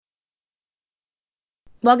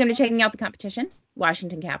Welcome to Checking Out the Competition,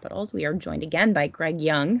 Washington Capitals. We are joined again by Greg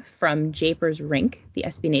Young from Japers Rink, the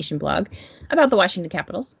SB Nation blog, about the Washington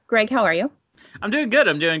Capitals. Greg, how are you? I'm doing good.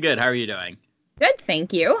 How are you doing? Good,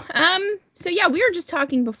 thank you. We were just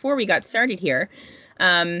talking before we got started here.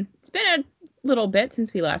 It's been a little bit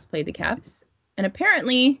since we last played the Caps, and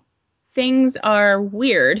apparently things are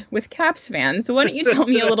weird with Caps fans. So why don't you tell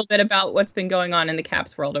me a little bit about what's been going on in the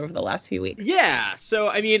Caps world over the last few weeks? Yeah, so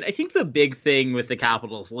I think the big thing with the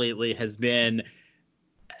Capitals lately has been,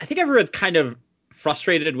 I think everyone's kind of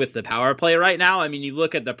frustrated with the power play right now. I mean, you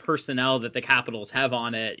look at the personnel that the Capitals have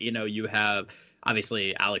on it. You know, you have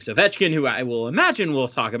obviously Alex Ovechkin, who I will imagine we'll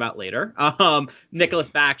talk about later. Nicholas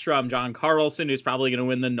Backstrom, John Carlson, who's probably going to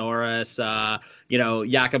win the Norris. Jakub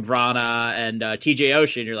Vrana and TJ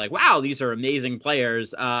Oshie. You're like, wow, these are amazing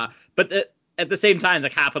players. But at the same time, the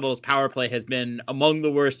Capitals' power play has been among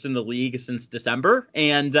the worst in the league since December.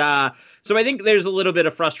 And so I think there's a little bit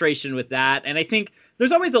of frustration with that. And I think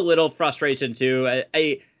there's always a little frustration, too.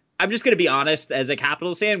 I'm just going to be honest, as a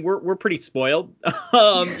Capitals fan, we're pretty spoiled.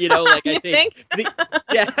 I think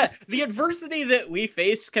the adversity that we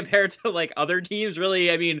face compared to like other teams,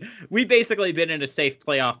 really, I mean, we've basically been in a safe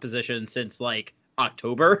playoff position since like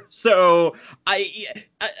October. So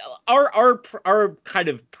our kind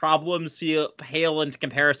of problems pale into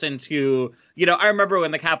comparison to, I remember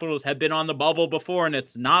when the Capitals have been on the bubble before, and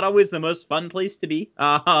it's not always the most fun place to be.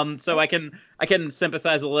 So I can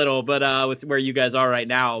sympathize a little, but with where you guys are right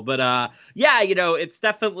now. But it's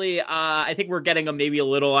definitely I think we're getting maybe a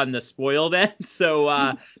little on the spoiled end. So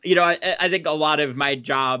I think a lot of my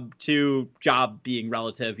job being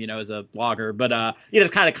relative, as a blogger, but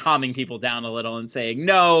it's kind of calming people down a little and saying,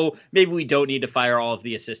 no, maybe we don't need to fire all of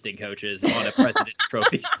the assistant coaches on a President's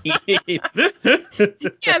Trophy team.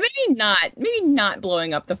 Yeah, maybe not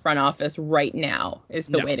blowing up the front office right now is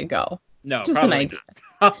the way to go. No, just probably an idea.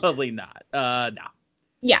 Not. Probably not. No.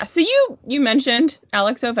 Yeah, so you mentioned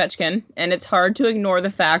Alex Ovechkin, and it's hard to ignore the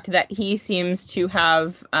fact that he seems to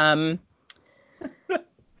have,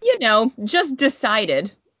 just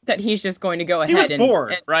decided that he's just going to go ahead and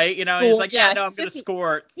bored, right? He's like, I'm going to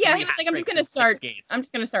score. Yeah, he's like, I'm just going to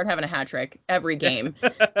start having a hat trick every game.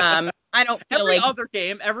 I don't feel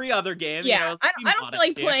every other game. Yeah, I don't feel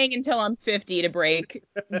like playing until I'm 50 to break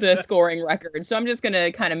the scoring record. So I'm just going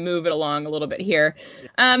to kind of move it along a little bit here.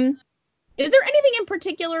 Is there anything in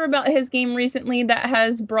particular about his game recently that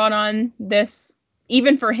has brought on this,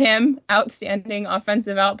 even for him, outstanding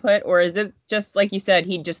offensive output? Or is it just, like you said,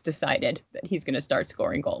 he just decided that he's going to start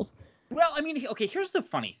scoring goals? Well, here's the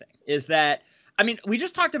funny thing is that, we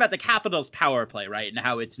just talked about the Capitals' power play, right? And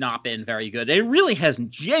how it's not been very good. It really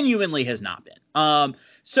genuinely has not been.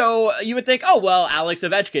 So you would think, oh, well, Alex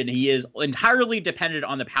Ovechkin, he is entirely dependent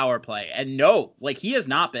on the power play. And no, he has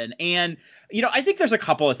not been. And, I think there's a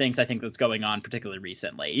couple of things I think that's going on, particularly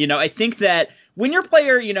recently. I think that when your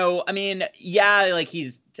player, he's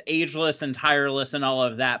ageless and tireless and all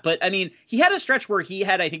of that. But, he had a stretch where he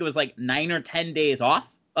had, I think it was 9 or 10 days off.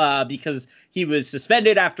 Because he was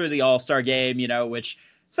suspended after the All-Star game, which,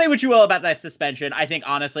 say what you will about that suspension. I think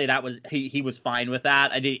honestly that was he was fine with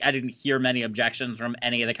that. I didn't hear many objections from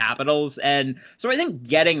any of the Capitals, and so I think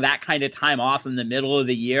getting that kind of time off in the middle of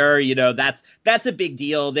the year, that's a big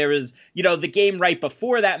deal. There was, the game right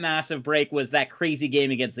before that massive break was that crazy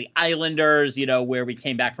game against the Islanders, where we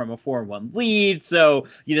came back from a 4-1 lead. So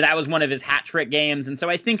that was one of his hat trick games, and so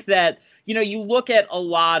I think that you look at a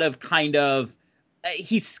lot of kind of.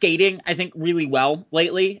 He's skating, I think, really well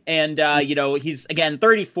lately. And, he's, again,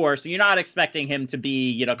 34, so you're not expecting him to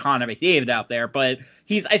be, Connor McDavid out there. But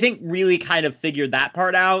he's, I think, really kind of figured that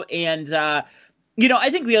part out. And, I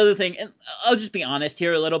think the other thing, and I'll just be honest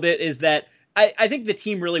here a little bit, is that I think the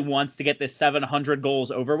team really wants to get this 700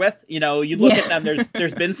 goals over with. You look at them,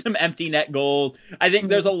 there's been some empty net goals. I think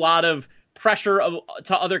there's a lot of pressure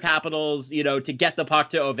to other Capitals, to get the puck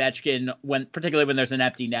to Ovechkin particularly when there's an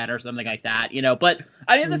empty net or something like that, but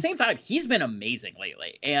at the same time, he's been amazing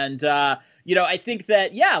lately. And, I think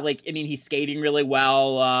that, he's skating really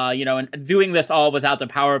well, and doing this all without the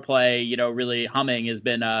power play, really humming has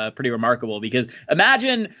been pretty remarkable because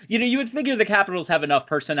imagine, you would figure the Capitals have enough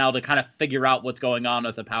personnel to kind of figure out what's going on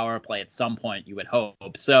with the power play at some point, you would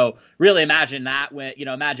hope. So really imagine that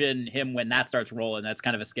imagine him when that starts rolling. That's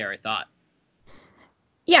kind of a scary thought.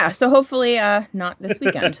 Yeah, so hopefully not this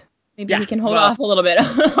weekend. Maybe we can hold off a little bit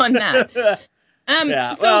on that. I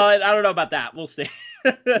don't know about that. We'll see.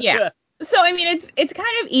 Yeah. So, it's kind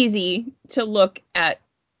of easy to look at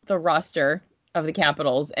the roster of the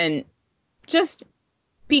Capitals and just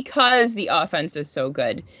because the offense is so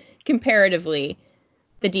good, comparatively,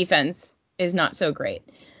 the defense is not so great.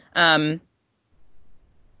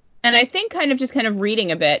 And I think kind of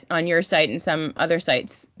reading a bit on your site and some other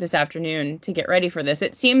sites this afternoon to get ready for this,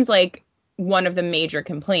 it seems like one of the major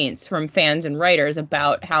complaints from fans and writers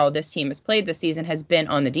about how this team has played this season has been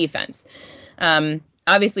on the defense.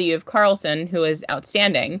 Obviously, you have Karlsson, who is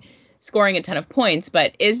outstanding, scoring a ton of points,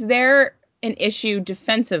 but is there an issue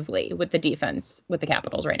defensively with the defense with the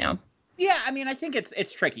Capitals right now? Yeah, I mean, I think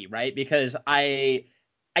it's tricky, right? Because I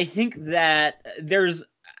think that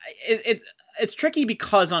it's tricky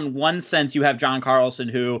because on one sense you have John Karlsson,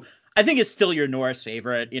 who I think is still your Norris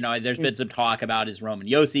favorite. You know, there's been some talk about, is Roman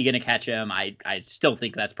Josi going to catch him? I still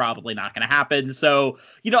think that's probably not going to happen. So,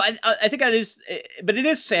 you know, I think that is, but it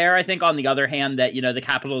is fair, I think, on the other hand, that, you know, the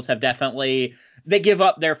Capitals have definitely, they give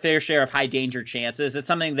up their fair share of high danger chances. It's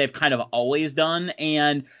something they've kind of always done.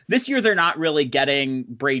 And this year they're not really getting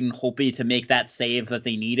Braden Holtby to make that save that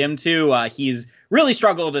they need him to. He's really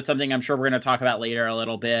struggled at something I'm sure we're going to talk about later a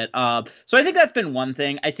little bit. So I think that's been one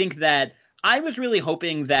thing. I think that I was really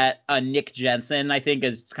hoping that Nick Jensen, I think,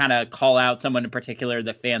 is kind of call out someone in particular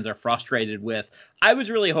that fans are frustrated with. I was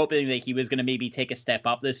really hoping that he was going to maybe take a step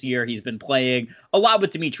up this year. He's been playing a lot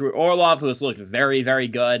with Dmitry Orlov, who has looked very, very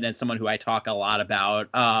good, and someone who I talk a lot about.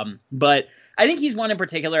 But I think he's one in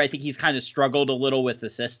particular. I think he's kind of struggled a little with the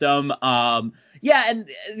system. Yeah, and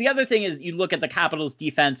the other thing is you look at the Capitals'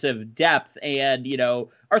 defensive depth, and, you know,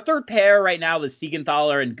 our third pair right now is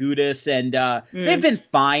Siegenthaler and Gudas, and they've been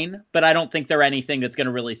fine, but I don't think they're anything that's going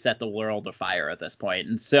to really set the world afire at this point.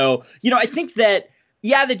 And so, you know, I think that,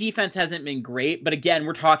 yeah, the defense hasn't been great, but again,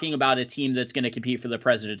 we're talking about a team that's going to compete for the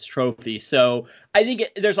President's Trophy. So I think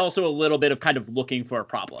there's also a little bit of kind of looking for a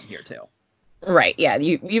problem here too. Right. Yeah.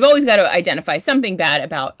 You've always got to identify something bad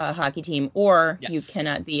about a hockey team, or you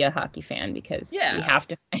cannot be a hockey fan, because we have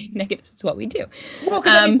to find negatives. It's what we do. Well,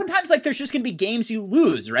 because I mean, sometimes like there's just going to be games you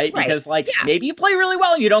lose, right? Because maybe you play really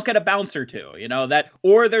well and you don't get a bounce or two, you know, that,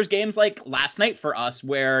 or there's games like last night for us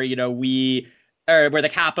where, you know, where the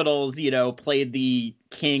Capitals, you know, played the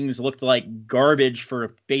Kings, looked like garbage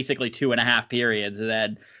for basically 2.5 periods, and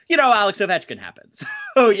then, you know, Alex Ovechkin happens.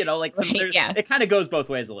 So, you know, like it kind of goes both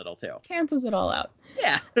ways a little too. Cancels it all out.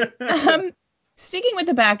 Yeah. Sticking with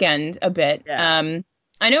the back end a bit. Yeah.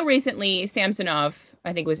 I know recently Samsonov,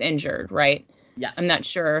 I think, was injured, right? Yes. I'm not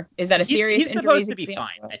sure. Is that a serious injury? He's supposed to be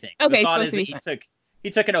fine, I think. Okay, he's supposed to be fine. He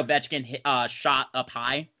took an Ovechkin shot up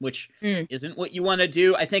high, which isn't what you want to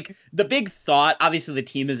do. I think the big thought, obviously the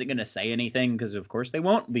team isn't going to say anything because of course they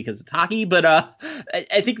won't, because it's hockey. But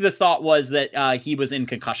I think the thought was that he was in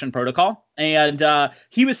concussion protocol, and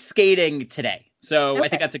he was skating today. So I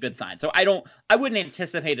think that's a good sign. So I wouldn't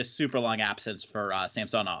anticipate a super long absence for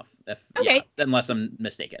Samsonov, unless I'm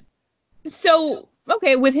mistaken. So,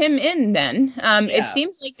 okay, with him in then, it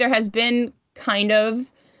seems like there has been kind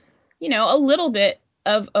of, you know, a little bit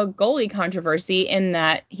of a goalie controversy in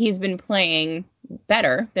that he's been playing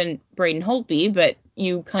better than Braden Holtby, but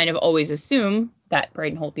you kind of always assume that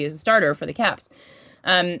Braden Holtby is a starter for the Caps.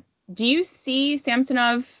 Do you see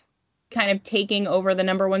Samsonov kind of taking over the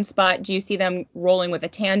number one spot? Do you see them rolling with a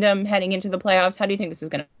tandem heading into the playoffs? How do you think this is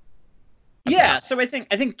going to? Yeah, so I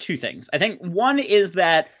think two things. I think one is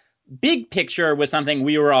that big picture was something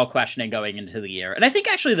we were all questioning going into the year. And I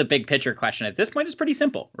think actually the big picture question at this point is pretty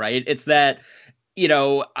simple, right? It's that, you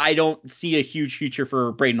know, I don't see a huge future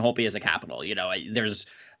for Braden Holtby as a Capital. You know,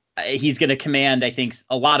 he's going to command, I think,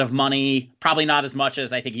 a lot of money, probably not as much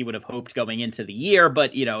as I think he would have hoped going into the year.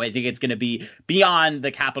 But, you know, I think it's going to be beyond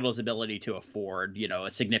the Capitals' ability to afford, you know,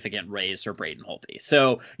 a significant raise for Braden Holtby.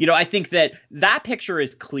 So, you know, I think that picture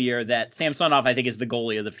is clear, that Samsonov, I think, is the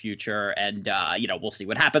goalie of the future. And, you know, we'll see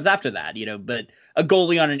what happens after that, you know, but a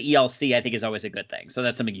goalie on an ELC, I think, is always a good thing. So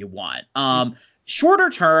that's something you want. Shorter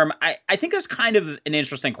term, I think it's kind of an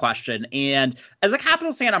interesting question. And as a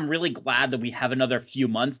Capitals fan, I'm really glad that we have another few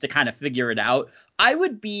months to kind of figure it out. I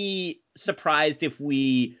would be surprised if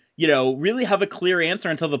we, you know, really have a clear answer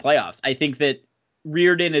until the playoffs. I think that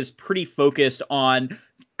Reardon is pretty focused on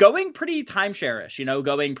going pretty timeshare-ish, you know,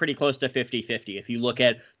 going pretty close to 50-50. If you look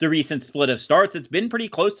at the recent split of starts, it's been pretty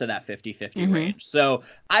close to that 50-50 range. So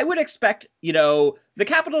I would expect, you know, the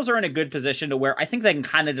Capitals are in a good position to where I think they can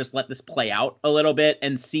kind of just let this play out a little bit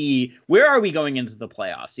and see where are we going into the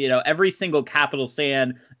playoffs. You know, every single Capitals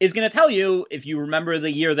fan is going to tell you, if you remember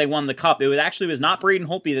the year they won the Cup, it was not Braden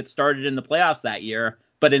Holtby that started in the playoffs that year,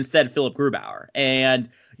 but instead Philip Grubauer. And,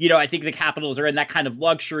 you know, I think the Capitals are in that kind of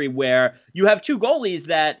luxury where you have two goalies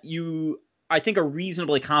that you I think, are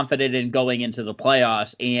reasonably confident in going into the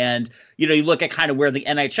playoffs. And, you know, you look at kind of where the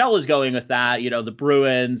NHL is going with that, you know, the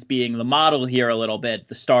Bruins being the model here a little bit,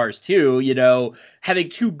 the Stars too, you know, having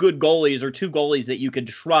two good goalies or two goalies that you can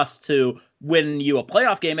trust to win you a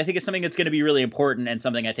playoff game, I think is something that's going to be really important and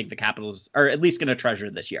something I think the Capitals are at least going to treasure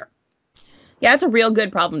this year. Yeah, it's a real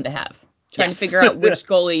good problem to have. Trying to figure out which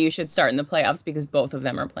goalie you should start in the playoffs because both of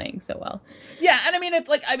them are playing so well. Yeah, and I mean, it's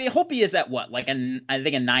like, I mean, Holtby is at what, like, I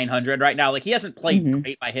think a 900 right now. Like, he hasn't played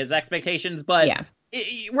great by his expectations, but yeah.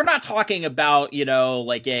 We're not talking about, you know,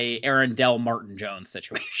 like a Aaron Dell Martin Jones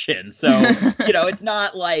situation. So, you know, it's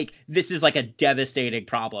not like this is like a devastating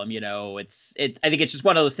problem. You know, I think it's just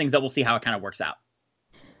one of those things that we'll see how it kind of works out.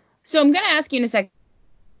 So I'm going to ask you in a second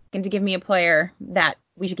to give me a player that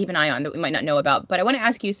we should keep an eye on that we might not know about. But I want to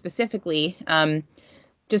ask you specifically,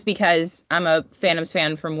 just because I'm a Phantoms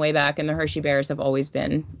fan from way back, and the Hershey Bears have always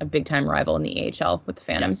been a big-time rival in the AHL with the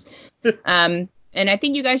Phantoms. Yes. And I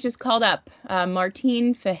think you guys just called up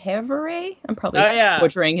Martin Fehervary. I'm probably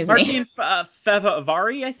butchering his name. Martin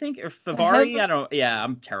Fehervary, I think, or Fehervary. I don't. Yeah,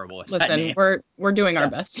 I'm terrible with that name. Listen, we're doing our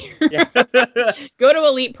best here. Yeah. Go to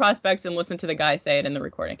Elite Prospects and listen to the guy say it in the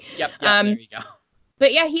recording. Yep. There you go.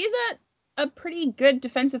 But yeah, he's a pretty good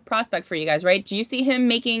defensive prospect for you guys, right? Do you see him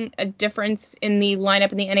making a difference in the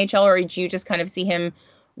lineup in the NHL, or do you just kind of see him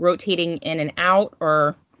rotating in and out,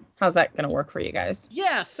 or how's that going to work for you guys?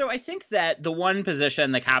 Yeah, so I think that the one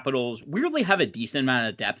position the Capitals weirdly have a decent amount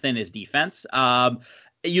of depth in is defense.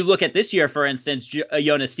 You look at this year, for instance,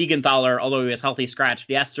 Jonas Siegenthaler, although he was healthy scratched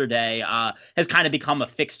yesterday, has kind of become a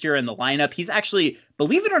fixture in the lineup. He's actually,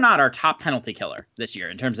 believe it or not, our top penalty killer this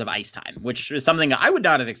year in terms of ice time, which is something I would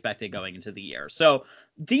not have expected going into the year. So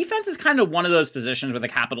defense is kind of one of those positions where the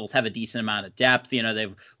Capitals have a decent amount of depth. You know,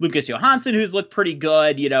 they've Lucas Johansson, who's looked pretty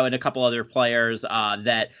good, you know, and a couple other players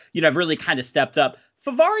that, you know, have really kind of stepped up.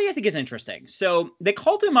 Fehervary, I think, is interesting. So they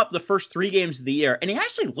called him up the first 3 games of the year, and he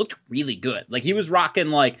actually looked really good. Like, he was rocking,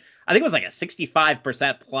 like, I think it was like a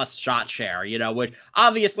 65% plus shot share, you know, which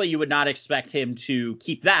obviously you would not expect him to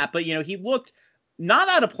keep that. But, you know, he looked not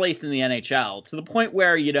out of place in the NHL to the point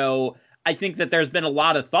where, you know, I think that there's been a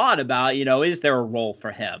lot of thought about, you know, is there a role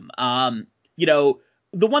for him? You know,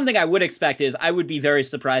 the one thing I would expect is I would be very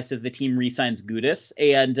surprised if the team re-signs Gudas.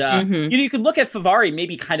 And, you know, you could look at Fehervary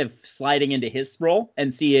maybe kind of sliding into his role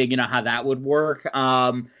and seeing, you know, how that would work.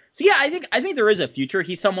 So, yeah, I think there is a future.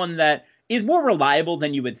 He's someone that is more reliable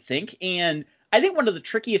than you would think. And I think one of the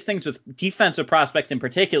trickiest things with defensive prospects in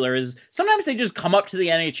particular is sometimes they just come up to the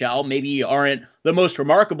NHL, maybe aren't the most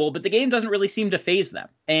remarkable, but the game doesn't really seem to faze them.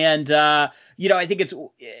 And, you know, I think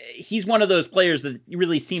he's one of those players that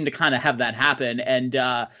really seem to kind of have that happen. And,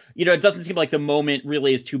 you know, it doesn't seem like the moment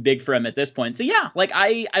really is too big for him at this point. So, yeah, like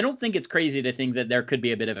I don't think it's crazy to think that there could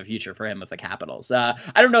be a bit of a future for him with the Capitals. I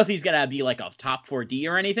don't know if he's going to be like a top 4D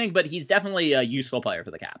or anything, but he's definitely a useful player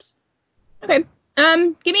for the Caps. Okay.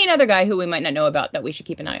 Give me another guy who we might not know about that we should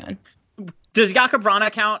keep an eye on. Does Jakub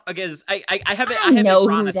Vrana count? Because I haven't. I know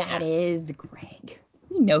who that is, Greg.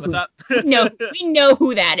 We know who. We know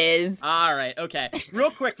who that is. All right. Okay.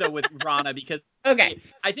 Real quick though with Vrana, because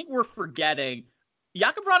I think we're forgetting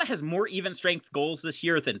Jakub Vrana has more even strength goals this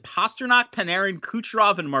year than Pasternak, Panarin,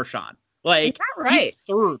 Kucherov, and Marchand. Like, is that right? He's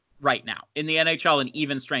third right now in the NHL in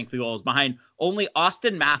even strength goals, behind only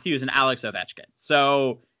Austin Matthews and Alex Ovechkin.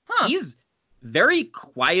 So he's very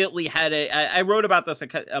quietly had I wrote about this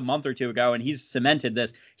a month or two ago, and he's cemented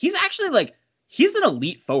this. He's actually like, he's an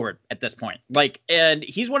elite forward at this point. Like, and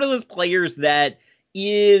he's one of those players that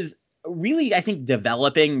is really, I think,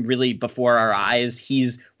 developing really before our eyes.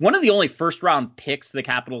 He's one of the only first round picks the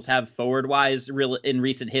Capitals have forward wise in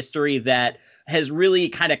recent history that has really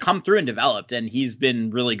kind of come through and developed, and he's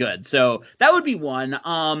been really good. So that would be one.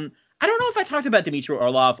 I don't know if I talked about Dmitry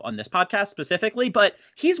Orlov on this podcast specifically, but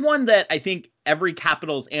he's one that I think every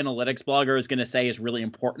Capitals analytics blogger is going to say is really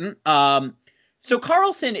important. So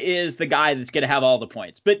Karlsson is the guy that's going to have all the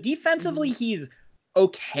points, but defensively he's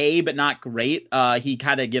okay, but not great. He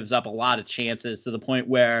kind of gives up a lot of chances to the point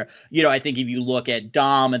where, you know, I think if you look at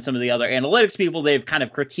Dom and some of the other analytics people, they've kind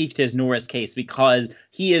of critiqued his Norris case because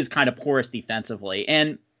he is kind of porous defensively.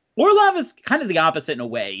 And Orlov is kind of the opposite in a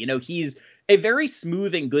way. You know, he's a very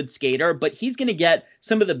smooth and good skater, but he's going to get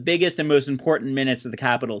some of the biggest and most important minutes that the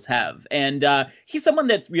Capitals have. And he's someone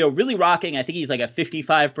that's, you know, really rocking. I think he's like a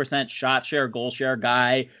 55% shot share, goal share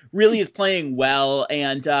guy, really is playing well.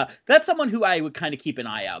 And that's someone who I would kind of keep an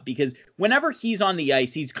eye out, because whenever he's on the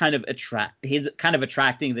ice, he's kind of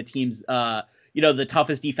attracting the team's, you know, the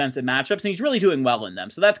toughest defensive matchups, and he's really doing well in them.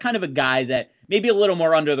 So that's kind of a guy that maybe a little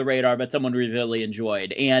more under the radar, but someone we really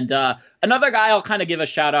enjoyed. And another guy I'll kind of give a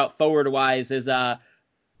shout out forward wise is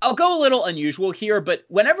I'll go a little unusual here, but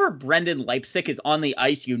whenever Brendan Leipsic is on the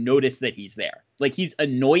ice, you notice that he's there. Like, he's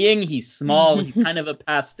annoying, he's small, he's kind of a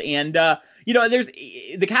pest. And, there's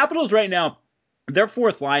the Capitals right now, their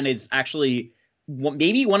fourth line is actually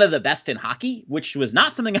maybe one of the best in hockey, which was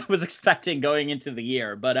not something I was expecting going into the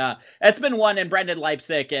year. But it's been one, and Brendan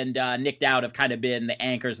Leipsic and Nick Dowd have kind of been the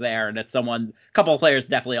anchors there, and it's a couple of players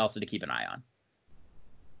definitely also to keep an eye on.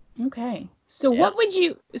 Okay. So what would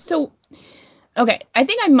you okay, I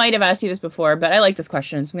think I might have asked you this before, but I like this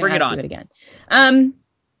question, so I'm going to ask you it again.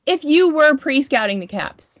 If you were pre-scouting the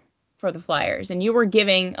Caps for the Flyers and you were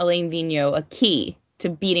giving Alain Vigneault a key to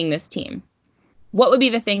beating this team, what would be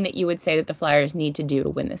the thing that you would say that the Flyers need to do to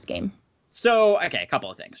win this game? So, okay, a couple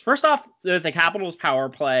of things. First off, the Capitals power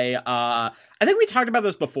play. I think we talked about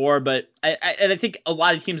this before, but I think a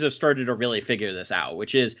lot of teams have started to really figure this out,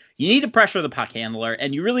 which is you need to pressure the puck handler,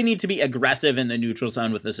 and you really need to be aggressive in the neutral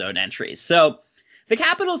zone with the zone entries. So the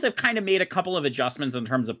Capitals have kind of made a couple of adjustments in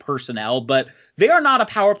terms of personnel, but they are not a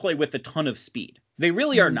power play with a ton of speed. They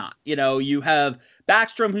really are not. You have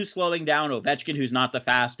Backstrom, who's slowing down, Ovechkin, who's not the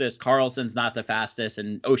fastest, Carlson's not the fastest,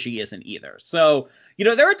 and Oshie isn't either. So,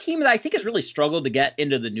 they're a team that I think has really struggled to get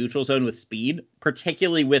into the neutral zone with speed,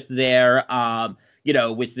 particularly with their,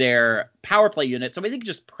 with their power play unit. So I think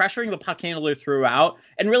just pressuring the puck handler throughout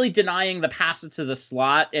and really denying the passes to the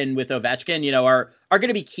slot and with Ovechkin, are going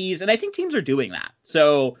to be keys. And I think teams are doing that.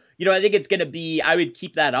 So, I think it's going to be, I would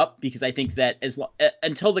keep that up because I think that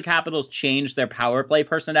until the Capitals change their power play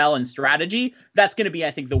personnel and strategy, that's going to be,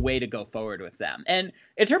 I think, the way to go forward with them. And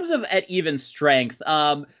in terms of at even strength,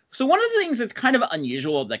 so one of the things that's kind of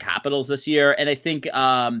unusual of the Capitals this year, and I think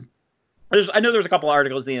I know there's a couple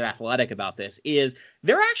articles in The Athletic about this, is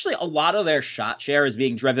they're actually a lot of their shot share is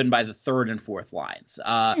being driven by the third and fourth lines.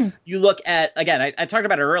 You look at, again, I talked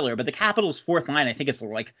about it earlier, but the Capitals' fourth line, I think it's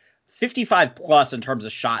like 55 plus in terms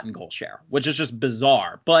of shot and goal share, which is just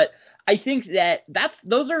bizarre. But I think that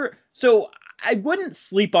so I wouldn't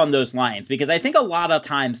sleep on those lines because I think a lot of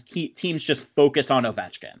times teams just focus on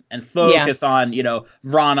Ovechkin and focus on,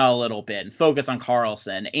 Vrana a little bit and focus on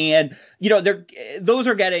Carlson. And, those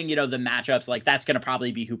are getting, the matchups, like that's going to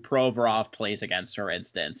probably be who Provorov plays against, for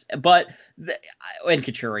instance, and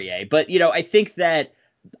Couturier. But, I think that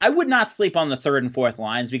I would not sleep on the third and fourth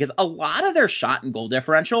lines because a lot of their shot and goal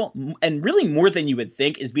differential, and really more than you would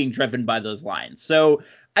think, is being driven by those lines. So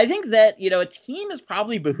I think that, a team is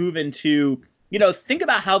probably behooving to, think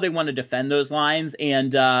about how they want to defend those lines.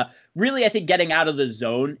 And really, I think getting out of the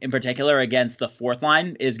zone in particular against the fourth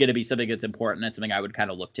line is going to be something that's important. That's something I would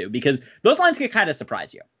kind of look to because those lines can kind of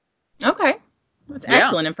surprise you. Okay. That's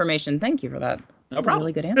excellent information. Thank you for that. No problem. A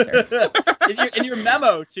really good answer. in your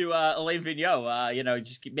memo to Alain Vigneault,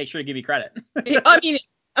 just make sure to give me credit. I mean,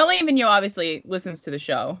 Alain Vigneault obviously listens to the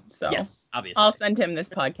show, so yes, obviously. I'll send him this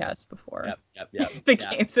podcast before the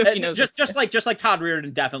game, so he knows. Just like Todd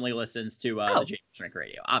Reardon definitely listens to the James Drink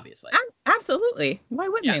Radio, obviously. Absolutely. Why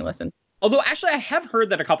wouldn't they listen? Although actually, I have heard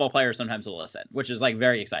that a couple of players sometimes will listen, which is like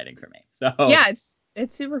very exciting for me. So yeah,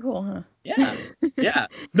 it's super cool, huh? Yeah.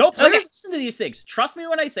 No, players listen to these things. Trust me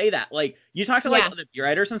when I say that. Like, you talk to the beer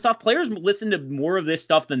writers and stuff, players listen to more of this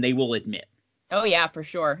stuff than they will admit. Oh, yeah, for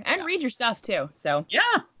sure. And read your stuff, too. So Yeah,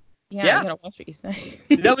 you gotta watch what you say.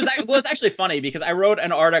 That was actually funny because I wrote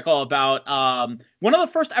an article about one of the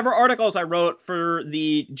first ever articles I wrote for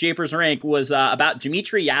the Japers Rink was about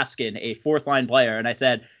Dmitry Yaskin, a fourth line player. And I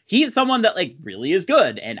said, he's someone that like really is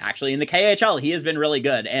good. And actually in the KHL, he has been really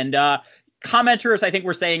good. And commenters, I think,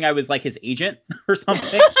 were saying I was like his agent or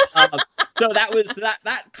something. So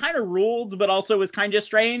that kind of ruled, but also was kind of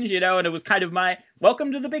strange, and it was kind of my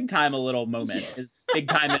welcome to the big time a little moment. As big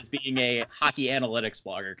time as being a hockey analytics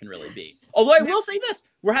blogger can really be. Although I will say this,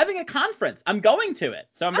 we're having a conference. I'm going to it.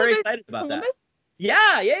 So I'm very excited about Columbus? that. Yeah.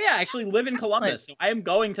 I actually live in Columbus. So I am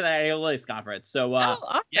going to that analytics conference. So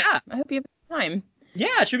awesome. Yeah. I hope you have time.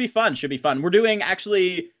 Yeah, it should be fun. We're doing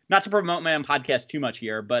actually, not to promote my own podcast too much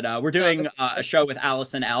here, but we're doing a show with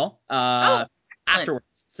Allison L. Afterwards.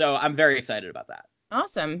 So I'm very excited about that.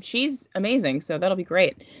 Awesome. She's amazing. So that'll be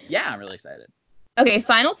great. Yeah, I'm really excited. Okay,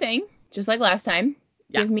 final thing, just like last time.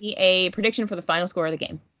 Give me a prediction for the final score of the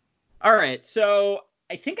game. All right. So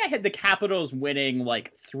I think I had the Capitals winning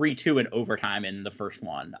like 3-2 in overtime in the first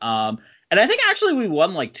one. And I think actually we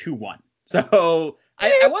won like 2-1. So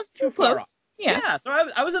I wasn't too far off. Yeah, so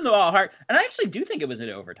I was in the ballpark, and I actually do think it was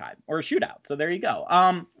an overtime or a shootout. So there you go.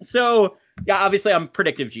 So yeah, obviously I'm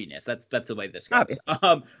predictive genius. That's the way this goes.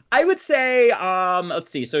 I would say,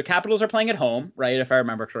 let's see. So Capitals are playing at home, right? If I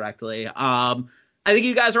remember correctly. I think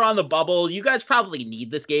you guys are on the bubble. You guys probably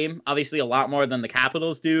need this game, obviously a lot more than the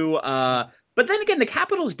Capitals do. But then again, the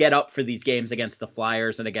Capitals get up for these games against the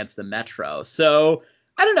Flyers and against the Metro. So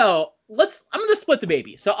I don't know. I'm going to split the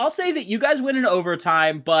baby. So I'll say that you guys win in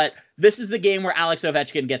overtime, but this is the game where Alex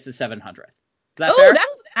Ovechkin gets his 700th. Is that fair?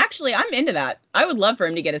 Actually, I'm into that. I would love for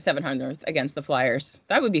him to get a 700th against the Flyers.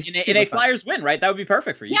 That would be in a Flyers win, right? That would be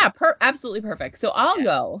perfect for you. Yeah, absolutely perfect. So I'll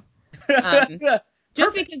go.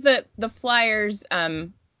 Just because the Flyers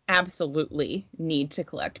absolutely need to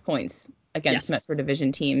collect points against Metro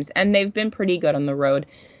Division teams, and they've been pretty good on the road.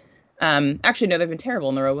 Actually, no, they've been terrible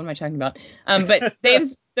on the road. What am I talking about? But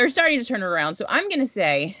they're starting to turn it around. So I'm going to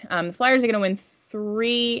say the Flyers are going to win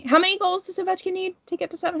 3. How many goals does Ovechkin need to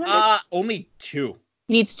get to 700? Only 2.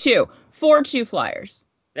 He needs 2. 4-2 Flyers.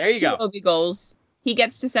 There you go. 2 Ovi goals. He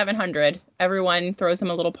gets to 700. Everyone throws him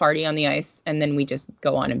a little party on the ice, and then we just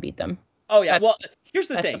go on and beat them. Oh, yeah. Well, here's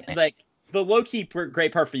the thing. Like, the low-key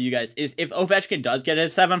great part for you guys is if Ovechkin does get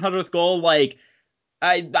his 700th goal, like,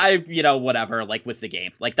 I whatever, like, with the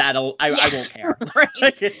game. Like, I won't care. Right.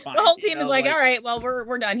 Like, it's fine, the whole team is like, all right, well,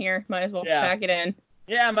 we're done here. Might as well pack it in.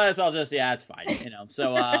 Yeah, might as well just, it's fine,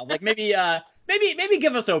 So, like, maybe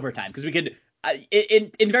give us overtime, because we could,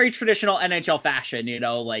 in very traditional NHL fashion,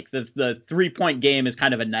 like, the 3-point game is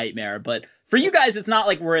kind of a nightmare, but for you guys, it's not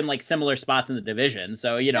like we're in, like, similar spots in the division,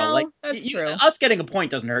 so, that's true. Us getting a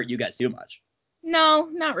point doesn't hurt you guys too much. No,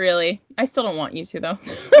 not really. I still don't want you to, though.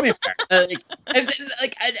 I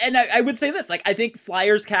would say this, like, I think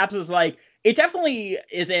Flyers Caps is, like, it definitely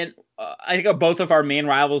isn't, I think both of our main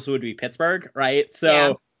rivals would be Pittsburgh, right?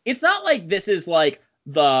 So it's not like this is, like,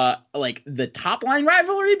 the top line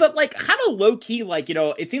rivalry, but, like, kind of low key, like,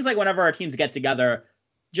 it seems like whenever our teams get together,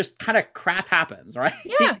 just kind of crap happens, right?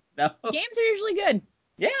 Yeah. Games are usually good.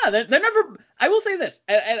 Yeah, they're never. I will say this.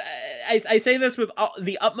 I say this with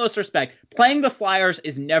the utmost respect. Playing the Flyers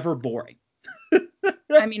is never boring.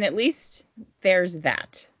 I mean, at least there's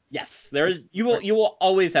that. Yes, there's. You will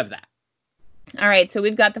always have that. All right, so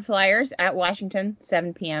we've got the Flyers at Washington,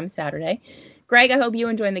 7 p.m. Saturday. Greg, I hope you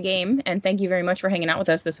enjoyed the game, and thank you very much for hanging out with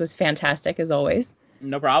us. This was fantastic, as always.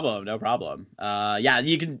 No problem.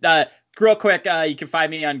 You can. Real quick, you can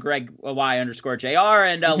find me on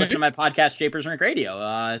GregY_JR and listen to my podcast, Shapers Rink Radio.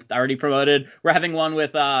 I already promoted. We're having one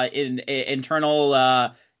with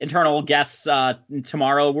internal guests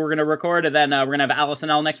tomorrow. We're going to record, and then we're going to have Allison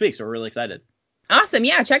L next week. So we're really excited. Awesome.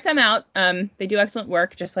 Yeah, check them out. They do excellent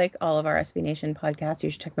work, just like all of our SB Nation podcasts. You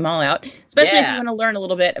should check them all out, especially if you want to learn a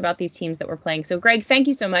little bit about these teams that we're playing. So, Greg, thank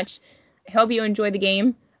you so much. I hope you enjoyed the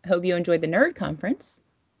game. I hope you enjoyed the Nerd Conference.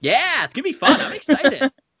 Yeah, it's going to be fun. I'm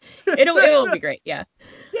excited. It will be great. Yeah.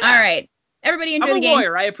 All right. Everybody enjoy the game. I'm a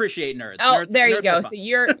lawyer. I appreciate nerds. Oh, there you go. So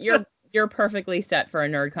you're perfectly set for a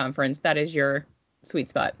nerd conference. That is your sweet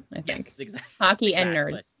spot, I think. Yes, exactly. Hockey and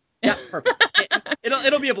nerds. Yeah, perfect.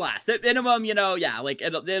 It'll be a blast. At minimum, like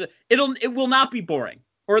it will not be boring,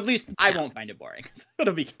 or at least I won't find it boring. So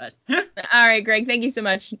it'll be good. All right, Greg. Thank you so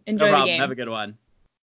much. Enjoy the game. Have a good one.